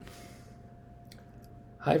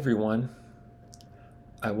Hi, everyone.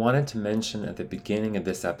 I wanted to mention at the beginning of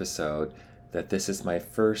this episode that this is my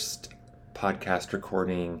first podcast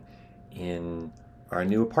recording in our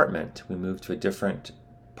new apartment. We moved to a different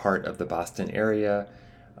part of the Boston area.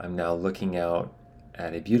 I'm now looking out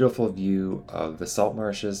at a beautiful view of the salt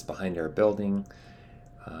marshes behind our building.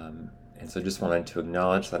 And so just wanted to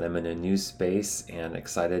acknowledge that I'm in a new space and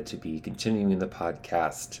excited to be continuing the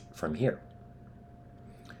podcast from here.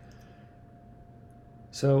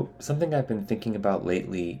 So, something I've been thinking about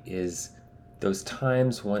lately is those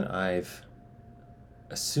times when I've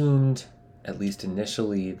assumed, at least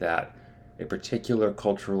initially, that a particular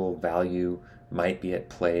cultural value might be at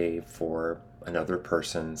play for another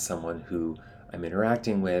person, someone who I'm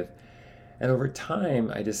interacting with. And over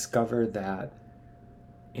time, I discovered that,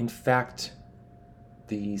 in fact,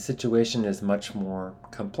 the situation is much more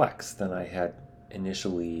complex than I had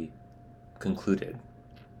initially concluded.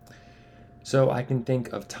 So I can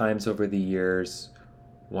think of times over the years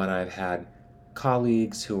when I've had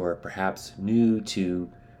colleagues who are perhaps new to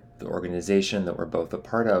the organization that we're both a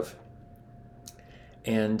part of.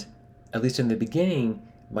 And at least in the beginning,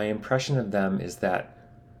 my impression of them is that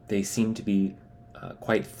they seem to be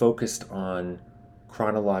quite focused on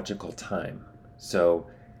chronological time. So,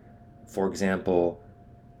 for example,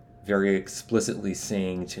 very explicitly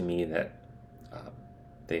saying to me that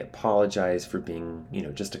they apologize for being,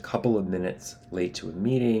 just a couple of minutes late to a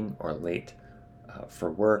meeting or late for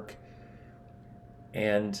work.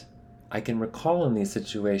 And I can recall in these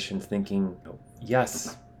situations thinking,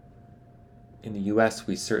 yes, in the US,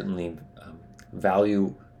 we certainly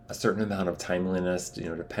value a certain amount of timeliness,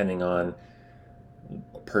 depending on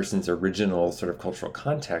a person's original sort of cultural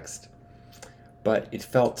context. But it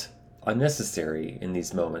felt unnecessary in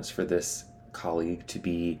these moments for this colleague to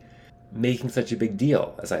be making such a big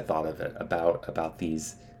deal, as I thought of it, about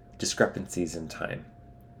these discrepancies in time.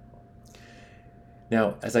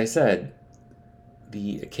 Now, as I said,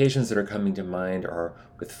 the occasions that are coming to mind are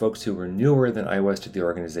with folks who were newer than I was to the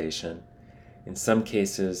organization. In some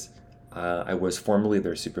cases, I was formerly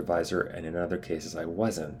their supervisor, and in other cases, I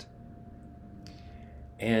wasn't.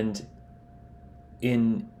 And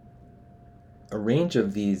in a range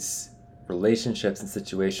of these relationships and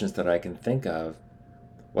situations that I can think of,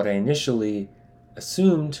 what I initially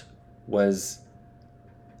assumed was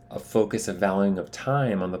a focus of valuing of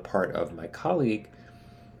time on the part of my colleague,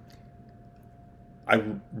 I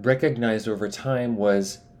recognized over time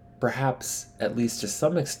was perhaps, at least to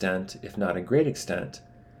some extent, if not a great extent,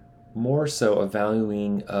 more so a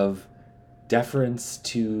valuing of deference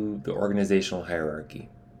to the organizational hierarchy.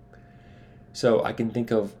 So I can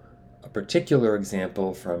think of a particular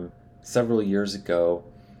example from several years ago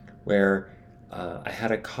where I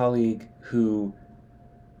had a colleague who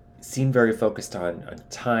seemed very focused on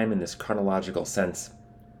time in this chronological sense.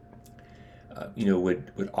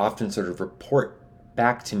 Would often sort of report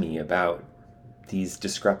back to me about these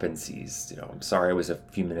discrepancies. I'm sorry I was a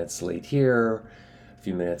few minutes late here, a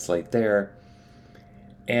few minutes late there.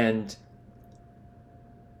 And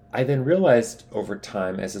I then realized over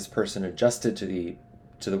time, as this person adjusted to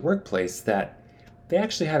the workplace, that they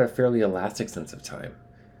actually had a fairly elastic sense of time.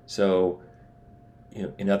 So,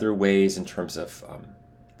 in other ways, in terms of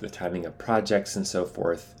the timing of projects and so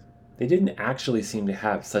forth, they didn't actually seem to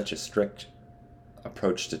have such a strict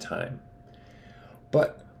approach to time.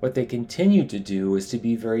 But what they continued to do was to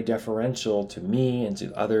be very deferential to me and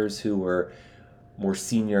to others who were more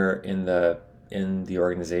senior in the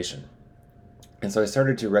organization. And so I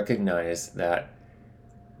started to recognize that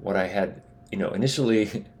what I had,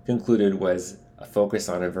 initially concluded was a focus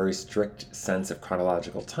on a very strict sense of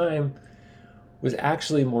chronological time was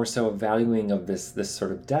actually more so a valuing of this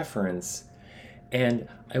sort of deference. And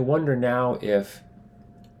I wonder now if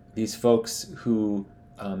these folks who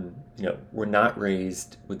were not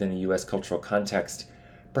raised within a U.S. cultural context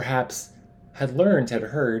perhaps had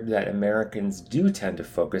heard that Americans do tend to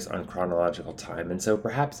focus on chronological time. And so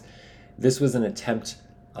perhaps this was an attempt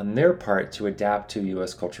on their part to adapt to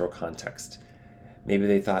U.S. cultural context. Maybe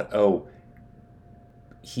they thought, oh,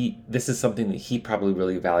 this is something that he probably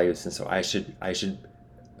really values, and so I should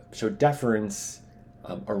show deference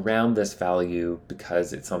around this value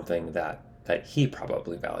because it's something that he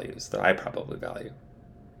probably values, that I probably value.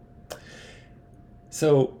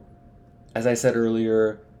 So, as I said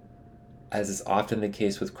earlier, as is often the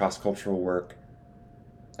case with cross-cultural work,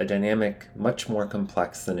 a dynamic much more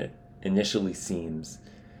complex than it initially seems,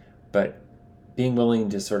 but being willing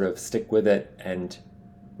to sort of stick with it and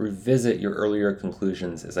revisit your earlier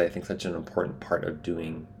conclusions is, I think, such an important part of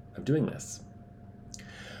doing this.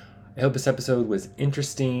 I hope this episode was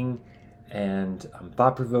interesting and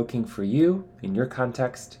thought-provoking for you in your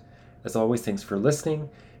context. As always, thanks for listening.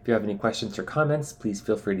 If you have any questions or comments, please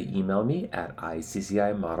feel free to email me at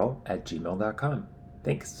iccimodel@gmail.com.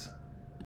 Thanks.